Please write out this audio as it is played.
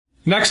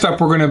Next up,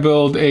 we're going to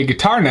build a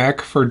guitar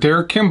neck for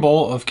Derek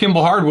Kimball of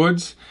Kimball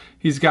Hardwoods.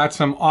 He's got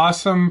some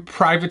awesome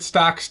private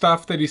stock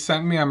stuff that he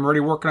sent me. I'm already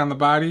working on the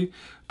body,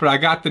 but I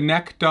got the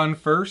neck done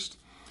first.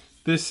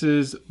 This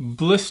is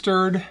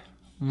blistered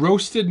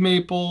roasted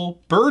maple,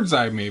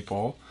 birdseye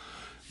maple.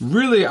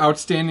 Really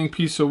outstanding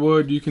piece of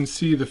wood. You can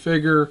see the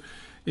figure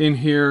in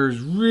here is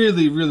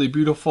really, really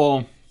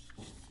beautiful.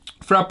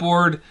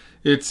 Fretboard.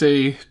 It's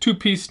a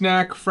two-piece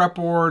neck,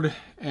 fretboard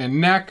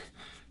and neck.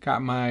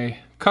 Got my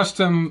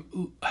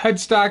custom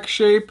headstock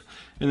shape,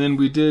 and then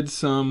we did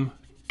some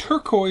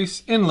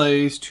turquoise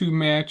inlays to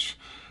match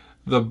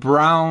the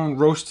brown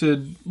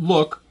roasted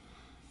look.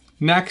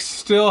 Neck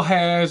still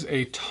has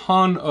a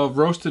ton of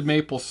roasted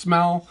maple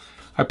smell.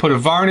 I put a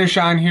varnish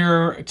on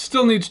here. It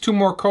still needs 2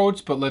 more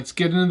coats, but let's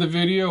get into the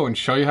video and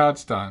show you how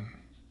it's done.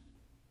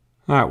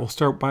 All right, we'll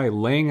start by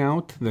laying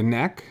out the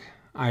neck.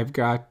 I've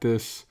got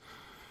this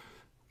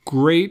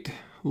great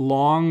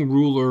long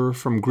ruler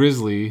from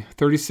Grizzly,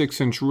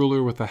 36-inch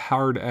ruler with a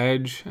hard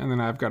edge, and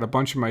then I've got a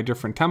bunch of my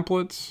different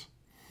templates.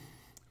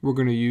 We're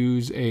going to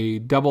use a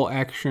double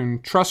action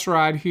truss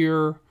rod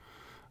here.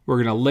 We're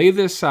going to lay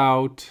this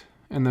out,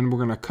 and then we're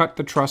going to cut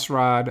the truss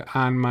rod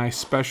on my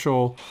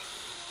special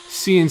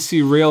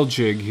CNC rail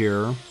jig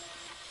here,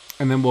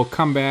 and then we'll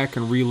come back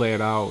and relay it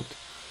out.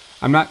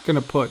 I'm not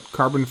going to put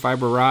carbon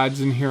fiber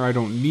rods in here. I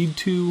don't need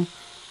to.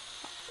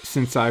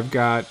 Since I've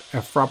got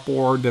a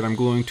fretboard that I'm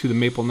gluing to the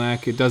maple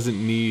neck, it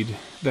doesn't need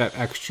that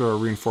extra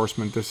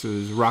reinforcement. This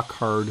is rock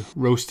hard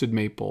roasted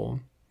maple.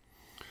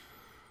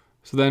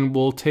 So then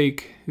we'll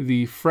take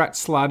the fret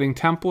slotting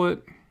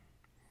template,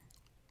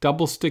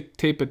 double stick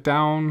tape it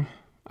down.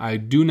 I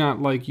do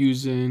not like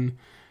using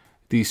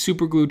the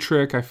super glue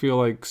trick. I feel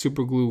like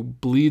super glue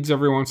bleeds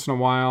every once in a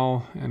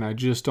while, and I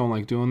just don't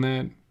like doing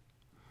that.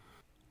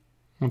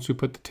 Once we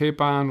put the tape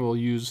on, we'll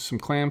use some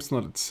clamps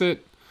and let it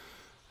sit.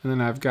 And then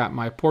I've got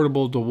my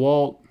portable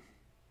DeWalt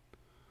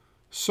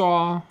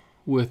saw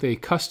with a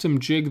custom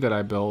jig that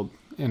I built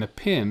and a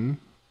pin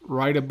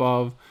right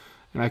above,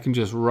 and I can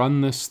just run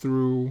this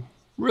through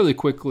really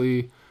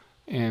quickly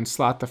and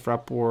slot the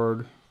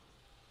fretboard.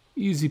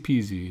 Easy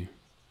peasy.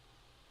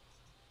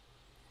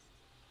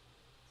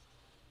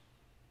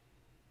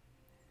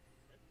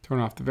 Turn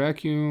off the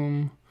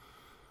vacuum.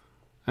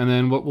 And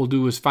then what we'll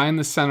do is find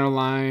the center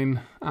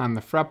line on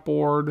the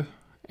fretboard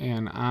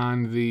and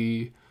on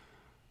the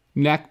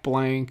neck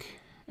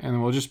blank, and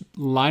then we'll just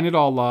line it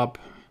all up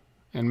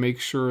and make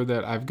sure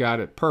that I've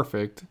got it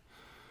perfect.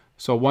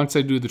 So once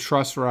I do the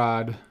truss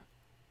rod,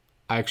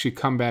 I actually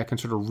come back and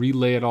sort of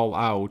relay it all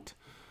out.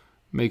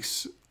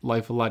 Makes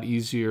life a lot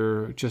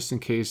easier just in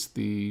case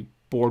the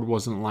board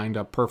wasn't lined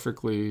up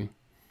perfectly.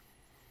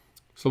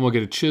 So we'll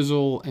get a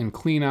chisel and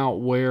clean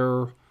out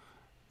where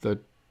the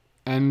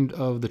end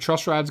of the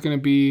truss rod is going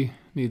to be.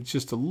 Needs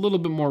just a little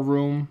bit more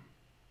room.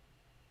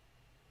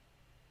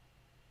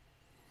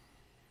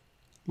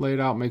 Lay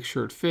it out, make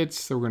sure it fits.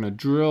 So we're going to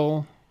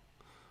drill,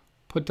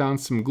 put down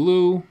some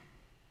glue.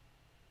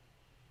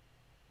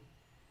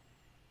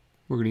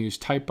 We're going to use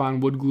Type-On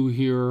wood glue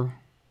here.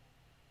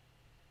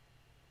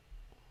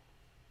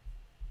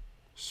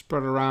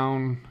 Spread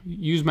around.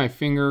 Use my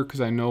finger because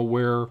I know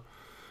where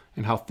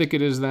and how thick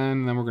it is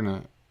then. Then we're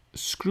going to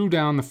screw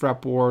down the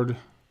fretboard,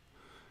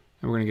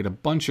 and we're going to get a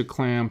bunch of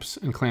clamps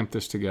and clamp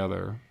this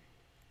together.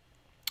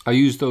 I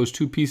use those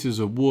 2 pieces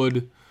of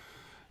wood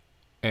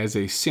as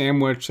a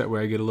sandwich, that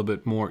way I get a little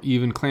bit more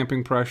even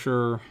clamping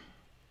pressure,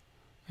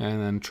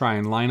 and then try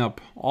and line up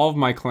all of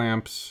my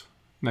clamps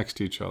next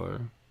to each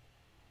other.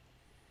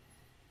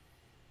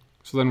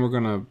 So then we're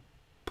going to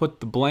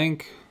put the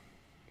blank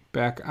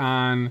back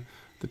on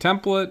the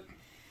template,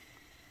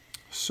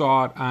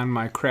 saw it on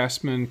my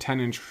Craftsman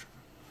 10-inch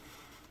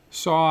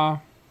saw,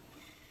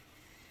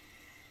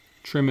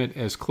 trim it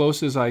as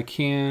close as I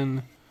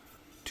can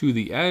to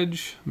the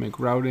edge, make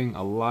routing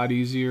a lot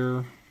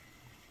easier.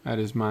 That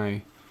is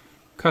my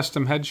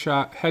custom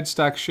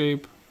headstock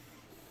shape.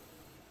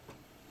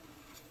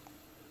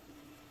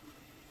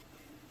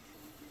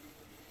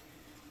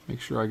 Make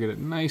sure I get it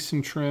nice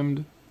and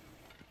trimmed.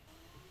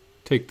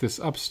 Take this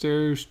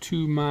upstairs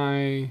to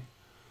my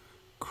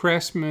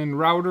Craftsman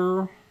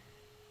router,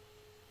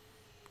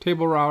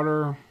 table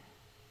router,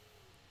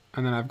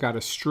 and then I've got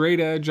a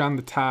straight edge on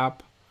the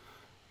top.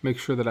 Make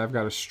sure that I've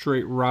got a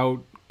straight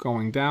route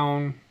going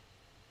down.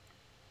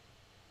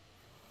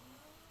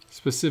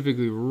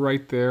 Specifically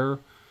right there.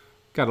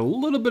 Got a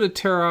little bit of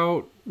tear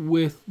out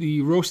with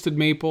the roasted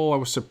maple. I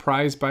was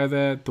surprised by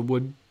that. The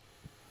wood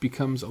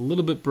becomes a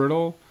little bit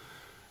brittle.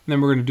 And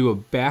then we're going to do a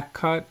back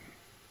cut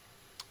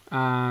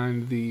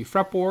on the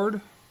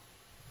fretboard.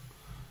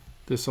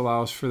 This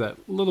allows for that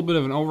little bit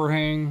of an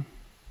overhang.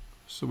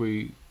 So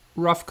we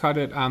rough cut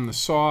it on the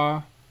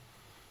saw,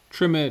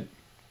 trim it,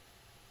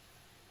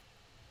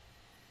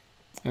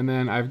 and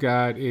then I've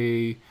got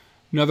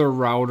another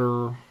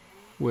router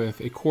with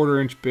a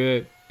 1/4-inch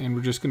bit, and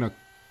we're just going to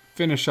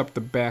finish up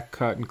the back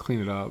cut and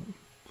clean it up.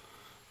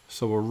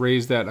 So we'll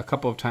raise that a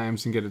couple of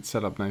times and get it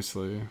set up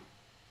nicely.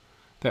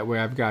 That way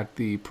I've got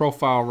the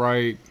profile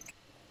right.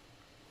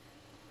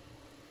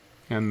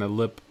 and the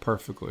lip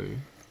perfectly.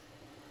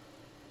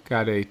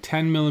 Got a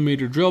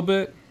 10mm drill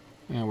bit,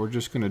 and we're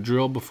just going to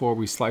drill before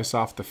we slice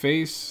off the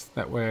face.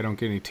 That way I don't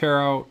get any tear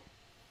out.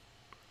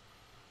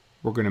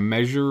 We're going to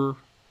measure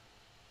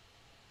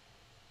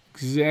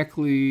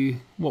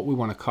exactly what we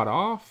want to cut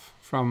off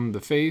from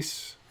the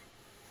face.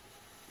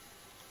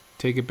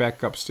 Take it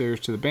back upstairs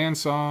to the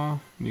bandsaw.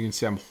 And you can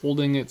see I'm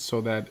holding it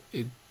so that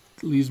it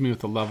leaves me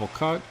with a level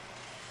cut.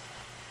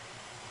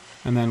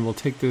 And then we'll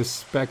take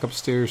this back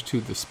upstairs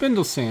to the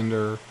spindle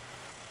sander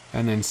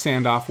and then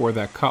sand off where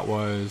that cut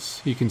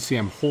was. You can see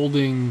I'm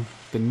holding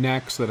the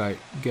neck so that I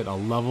get a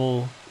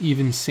level,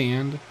 even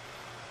sand.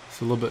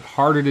 It's a little bit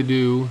harder to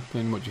do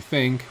than what you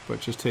think, but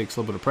it just takes a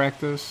little bit of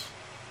practice.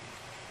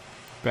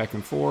 Back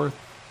and forth,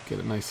 get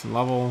it nice and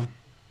level.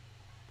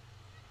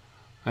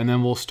 And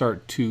then we'll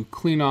start to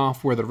clean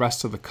off where the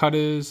rest of the cut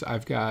is.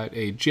 I've got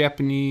a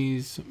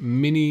Japanese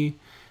mini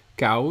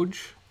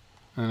gouge,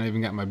 and I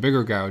even got my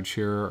bigger gouge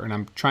here, and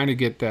I'm trying to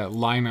get that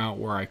line out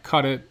where I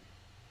cut it.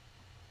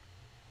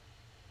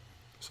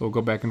 So we'll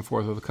go back and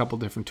forth with a couple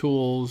different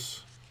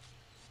tools.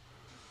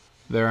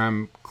 There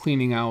I'm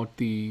cleaning out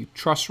the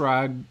truss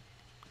rod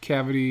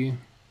cavity.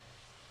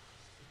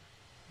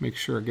 Make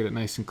sure I get it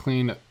nice and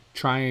clean.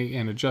 Try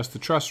and adjust the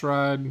truss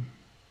rod.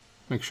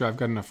 Make sure I've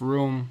got enough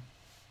room.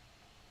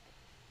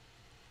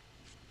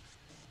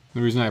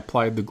 The reason I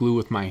applied the glue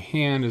with my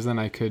hand is then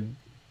I could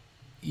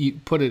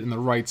put it in the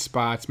right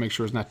spots, make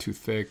sure it's not too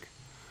thick.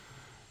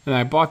 And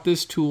I bought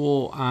this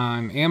tool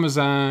on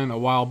Amazon a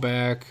while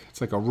back. It's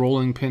like a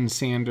rolling pin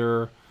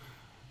sander,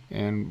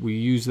 and we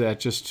use that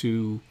just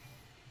to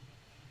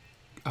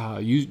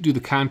do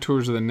the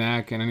contours of the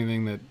neck and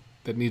anything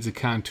that needs a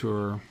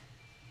contour.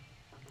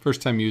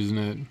 First time using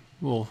it.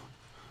 We'll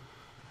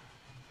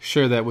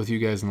share that with you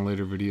guys in a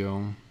later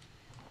video.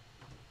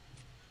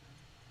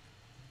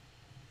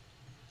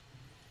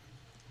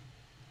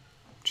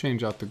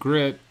 Change out the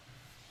grit.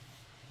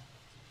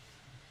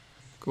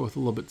 Go with a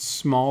little bit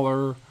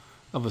smaller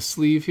of a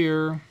sleeve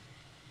here.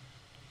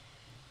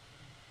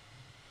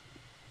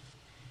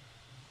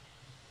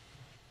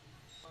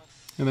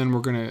 And then we're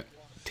going to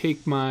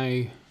take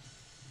my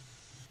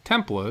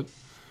template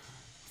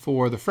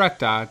for the fret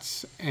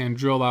dots and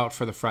drill out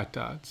for the fret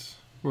dots.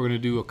 We're going to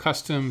do a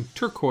custom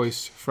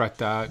turquoise fret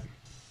dot,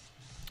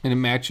 and it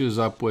matches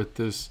up with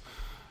this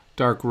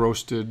dark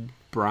roasted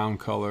brown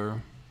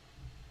color.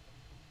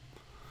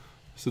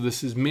 So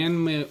this is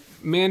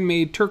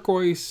man-made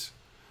turquoise.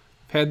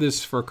 I've had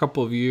this for a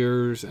couple of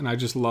years, and I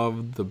just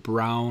love the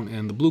brown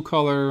and the blue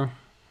color.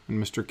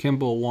 And Mr.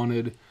 Kimball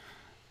wanted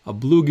a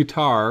blue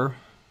guitar.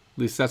 At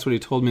least that's what he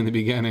told me in the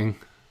beginning.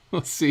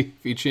 Let's see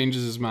if he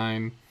changes his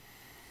mind.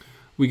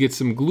 We get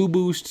some Glue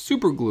Boost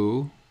super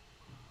glue,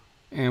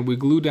 and we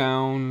glue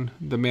down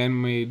the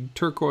man-made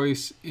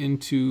turquoise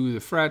into the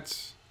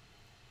frets,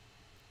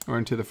 or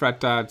into the fret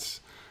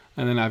dots,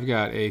 and then I've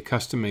got a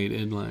custom-made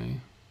inlay.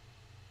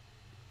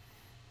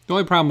 The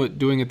only problem with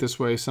doing it this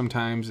way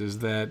sometimes is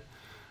that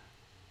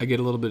I get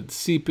a little bit of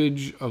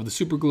seepage of the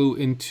super glue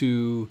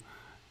into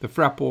the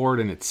fretboard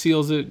and it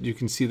seals it. You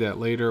can see that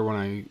later when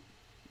I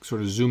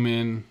sort of zoom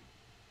in.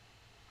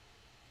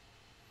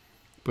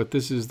 But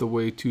this is the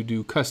way to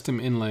do custom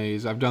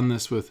inlays. I've done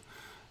this with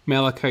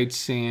malachite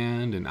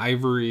sand and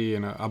ivory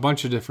and a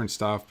bunch of different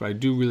stuff, but I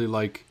do really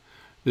like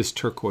this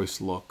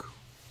turquoise look.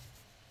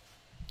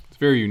 It's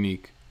very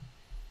unique.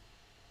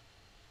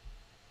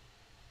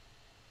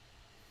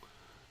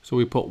 So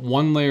we put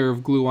one layer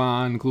of glue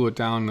on, glue it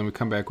down, and then we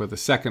come back with a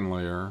second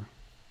layer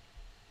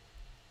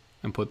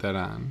and put that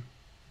on.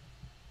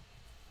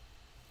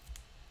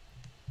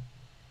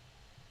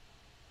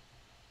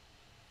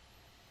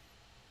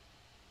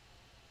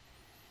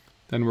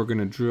 Then we're going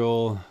to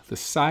drill the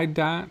side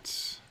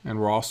dots, and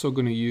we're also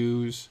going to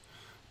use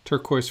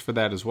turquoise for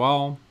that as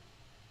well.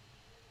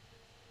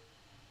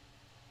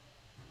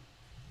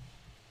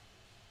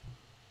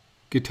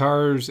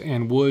 Guitars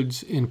and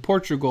Woods in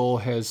Portugal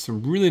has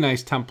some really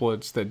nice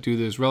templates that do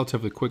this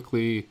relatively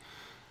quickly.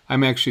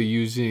 I'm actually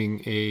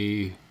using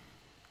a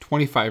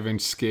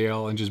 25-inch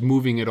scale and just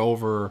moving it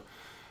over.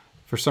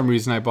 For some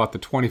reason I bought the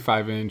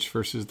 25-inch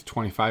versus the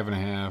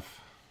 25.5.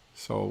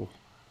 So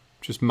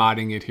just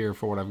modding it here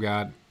for what I've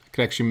got. I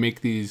could actually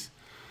make these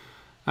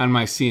on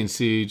my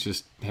CNC,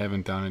 just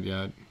haven't done it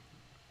yet.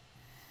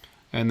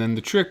 And then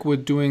the trick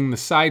with doing the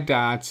side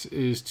dots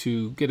is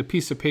to get a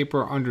piece of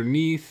paper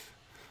underneath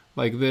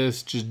like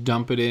this, just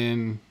dump it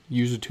in,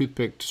 use a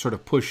toothpick to sort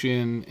of push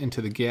in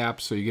into the gap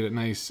so you get it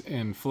nice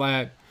and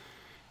flat,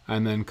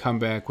 and then come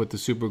back with the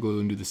super glue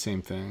and do the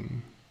same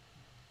thing.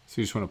 So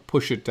you just want to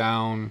push it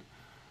down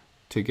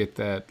to get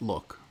that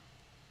look.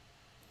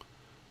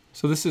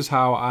 So this is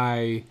how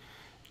I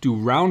do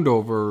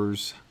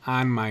roundovers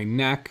on my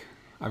neck.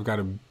 I've got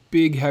a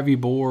big heavy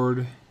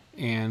board,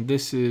 and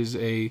this is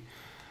a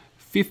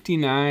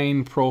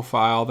 59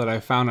 profile that I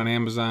found on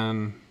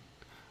Amazon.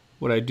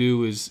 What I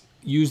do is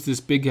use this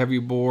big heavy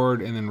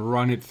board and then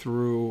run it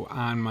through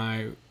on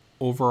my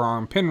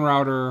overarm pin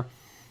router,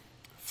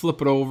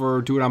 flip it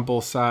over, do it on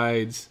both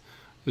sides.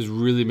 This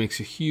really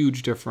makes a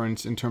huge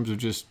difference in terms of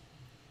just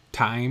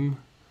time,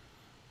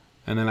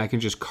 and then I can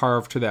just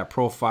carve to that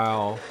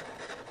profile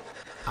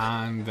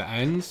on the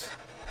ends.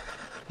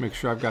 Make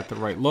sure I've got the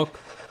right look.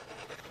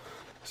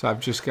 So I've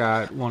just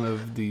got one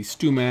of the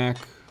Stumac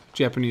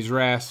Japanese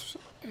rasps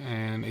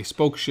and a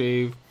spoke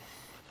shave,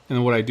 and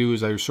then what I do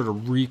is I sort of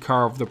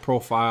recarve the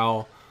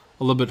profile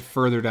a little bit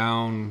further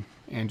down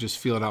and just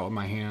feel it out with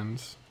my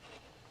hands.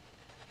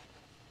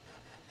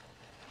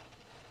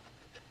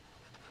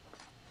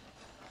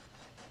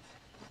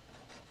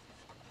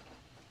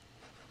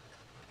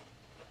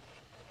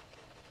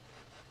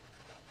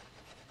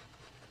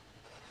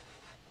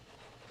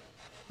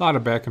 A lot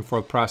of back and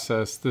forth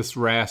process. This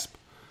rasp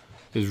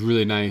is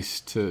really nice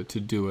to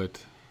do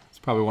it. It's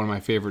probably one of my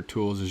favorite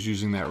tools, is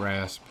using that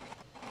rasp.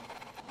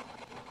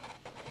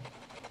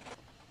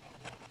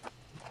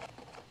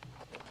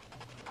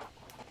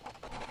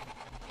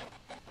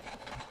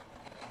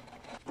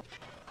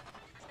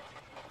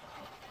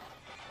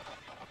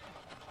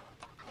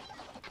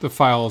 The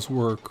files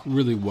work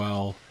really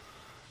well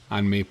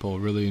on maple.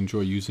 Really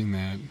enjoy using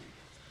that.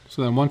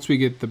 So then once we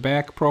get the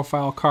back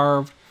profile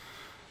carved,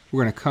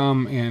 we're going to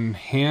come and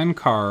hand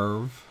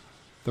carve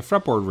the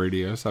fretboard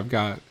radius. I've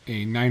got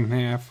a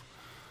 9.5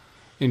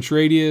 inch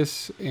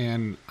radius,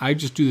 and I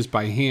just do this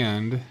by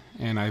hand,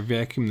 and I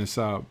vacuum this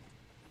up.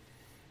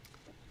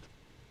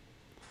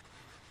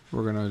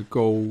 We're going to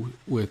go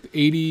with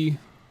 80,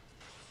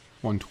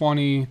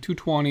 120,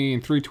 220,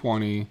 and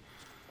 320,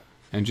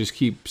 and just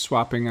keep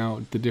swapping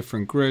out the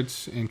different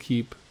grits and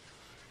keep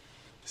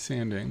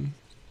sanding.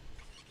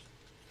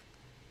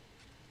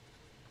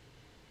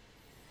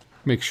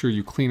 Make sure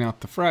you clean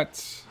out the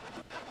frets.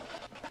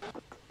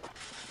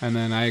 And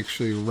then I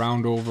actually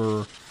round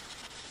over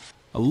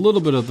a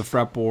little bit of the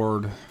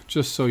fretboard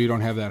just so you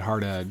don't have that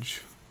hard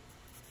edge.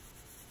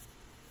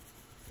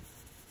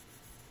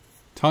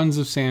 Tons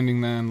of sanding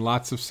then,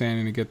 lots of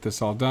sanding to get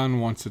this all done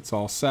once it's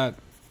all set.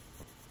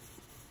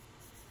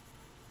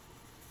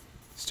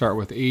 Start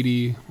with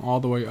 80 all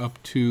the way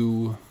up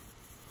to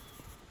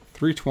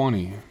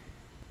 320.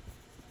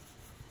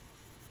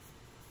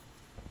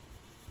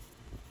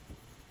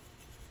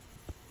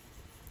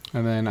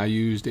 And then I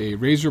used a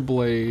razor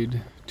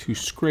blade to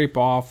scrape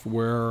off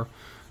where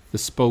the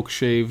spoke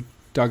shave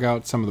dug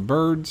out some of the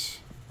birds.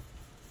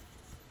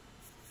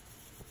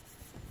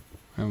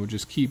 And we'll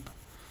just keep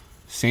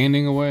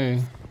sanding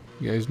away.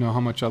 You guys know how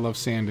much I love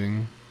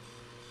sanding.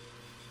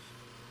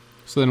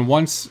 So then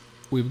once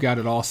we've got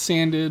it all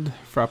sanded,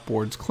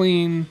 fretboard's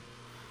clean,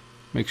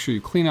 make sure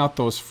you clean out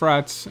those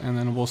frets, and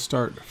then we'll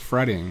start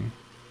fretting.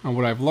 And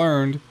what I've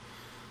learned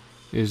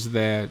is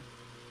that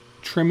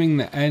trimming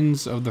the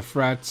ends of the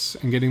frets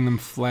and getting them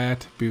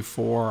flat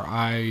before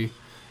I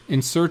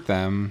insert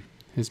them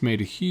has made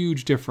a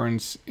huge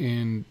difference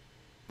in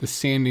the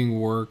sanding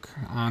work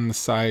on the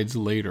sides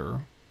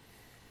later.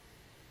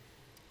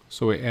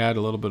 So we add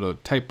a little bit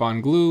of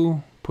Titebond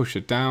glue, push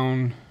it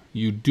down.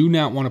 You do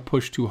not want to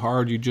push too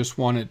hard, you just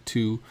want it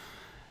to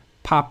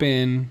pop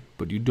in,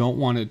 but you don't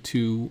want it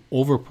to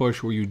over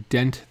push where you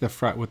dent the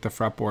fret with the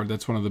fretboard.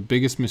 That's one of the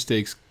biggest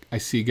mistakes I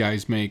see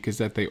guys make, is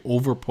that they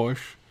over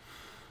push.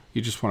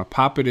 You just want to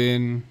pop it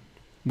in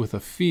with a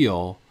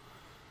feel,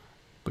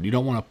 but you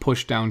don't want to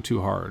push down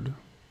too hard.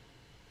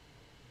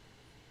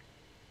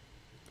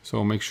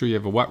 So make sure you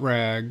have a wet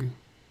rag.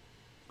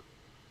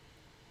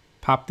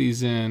 Pop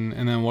these in,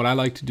 and then what I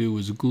like to do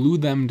is glue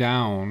them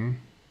down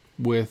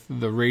with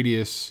the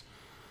radius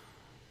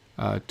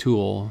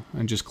tool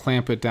and just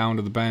clamp it down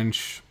to the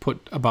bench.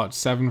 Put about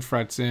 7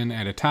 frets in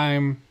at a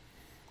time,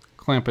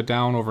 clamp it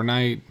down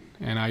overnight,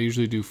 and I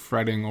usually do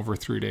fretting over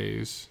 3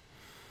 days.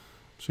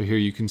 So here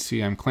you can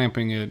see I'm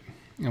clamping it,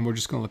 and we're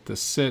just going to let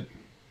this sit.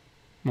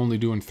 I'm only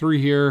doing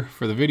 3 here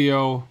for the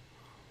video.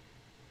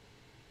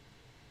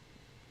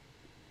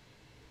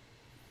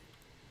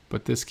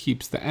 But this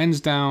keeps the ends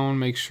down,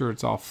 make sure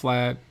it's all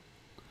flat,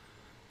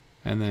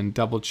 and then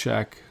double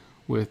check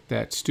with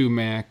that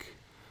Stumac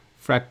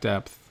fret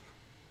depth.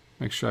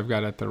 Make sure I've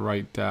got it at the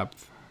right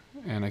depth.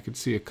 And I could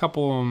see a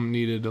couple of them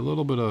needed a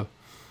little bit of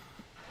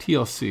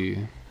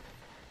TLC.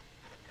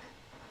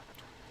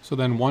 So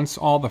then once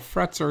all the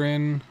frets are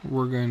in,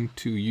 we're going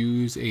to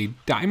use a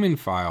diamond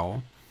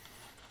file.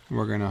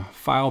 We're going to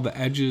file the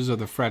edges of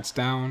the frets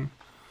down.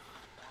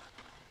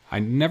 I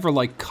never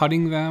like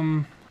cutting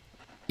them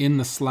in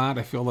the slot.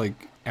 I feel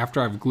like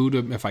after I've glued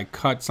them, if I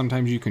cut,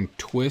 sometimes you can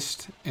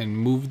twist and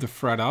move the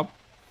fret up.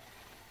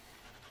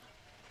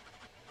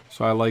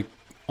 So I like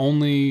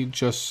only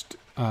just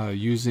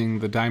using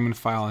the diamond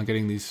file and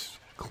getting these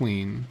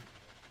clean.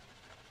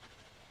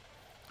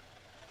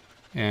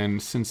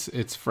 And since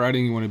it's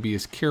fretting, you want to be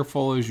as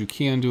careful as you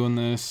can doing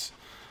this.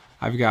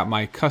 I've got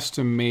my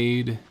custom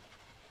made,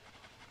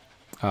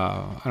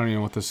 I don't even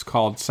know what this is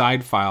called,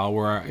 side file,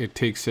 where it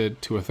takes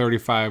it to a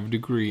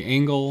 35-degree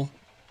angle.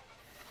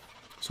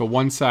 So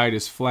one side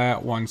is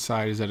flat, one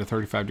side is at a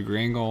 35-degree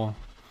angle.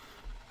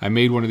 I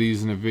made one of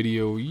these in a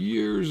video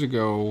years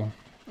ago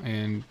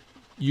and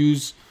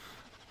use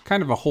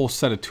kind of a whole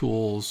set of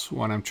tools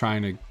when I'm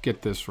trying to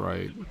get this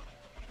right.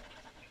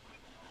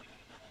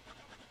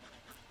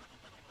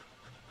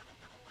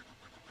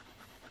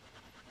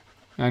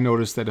 I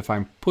noticed that if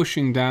I'm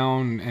pushing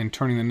down and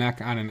turning the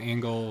neck on an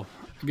angle,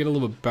 I get a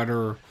little bit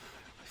better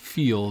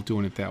feel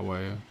doing it that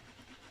way.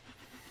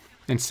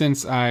 And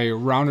since I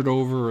rounded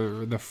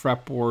over the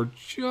fretboard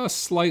just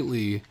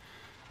slightly,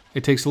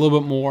 it takes a little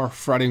bit more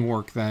fretting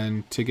work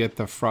then to get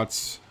the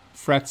frets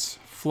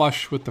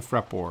flush with the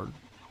fretboard.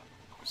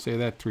 Say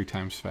that 3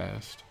 times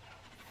fast.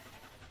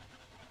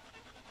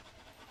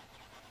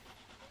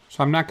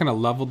 So I'm not going to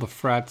level the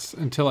frets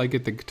until I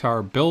get the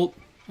guitar built,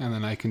 and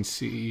then I can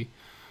see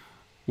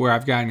where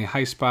I've got any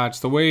high spots.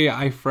 The way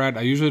I fret,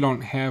 I usually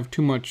don't have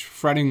too much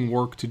fretting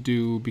work to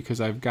do because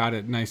I've got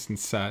it nice and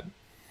set.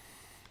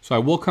 So I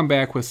will come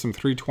back with some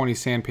 320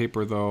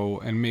 sandpaper though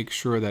and make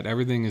sure that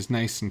everything is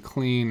nice and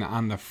clean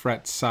on the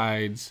fret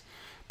sides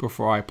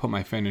before I put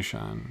my finish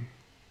on.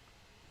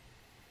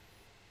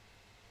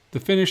 The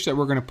finish that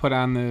we're going to put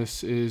on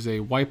this is a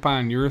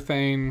wipe-on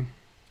urethane. I'm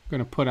going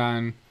to put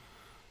on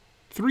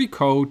 3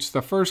 coats.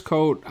 The first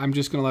coat, I'm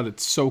just going to let it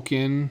soak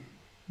in.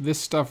 This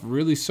stuff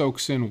really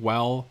soaks in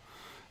well.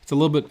 It's a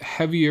little bit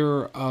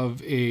heavier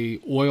of a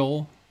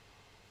oil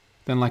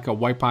than like a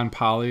wipe-on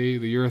poly.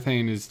 The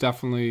urethane is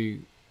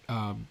definitely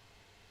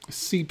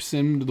seeps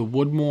into the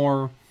wood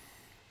more,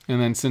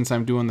 and then since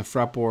I'm doing the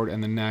fretboard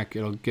and the neck,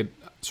 it'll get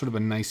sort of a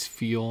nice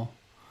feel.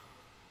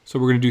 So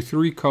we're going to do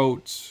 3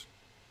 coats.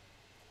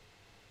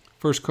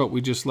 First coat, we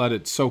just let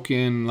it soak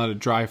in, let it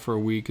dry for a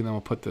week, and then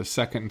we'll put the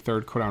second and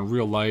third coat on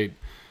real light,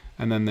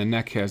 and then the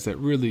neck has that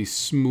really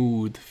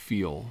smooth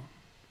feel.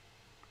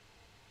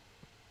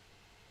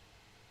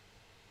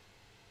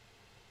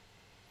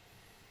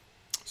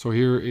 So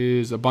here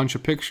is a bunch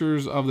of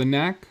pictures of the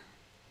neck.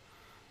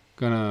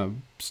 Gonna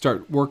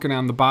start working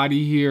on the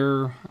body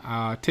here.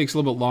 It takes a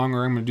little bit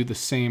longer. I'm gonna do the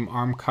same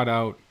arm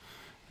cutout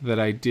that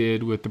I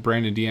did with the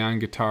Brandon Dion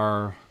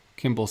guitar.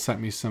 Kimball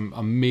sent me some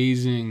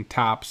amazing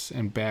tops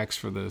and backs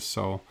for this.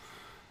 So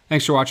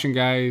thanks for watching,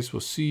 guys.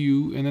 We'll see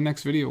you in the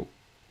next video.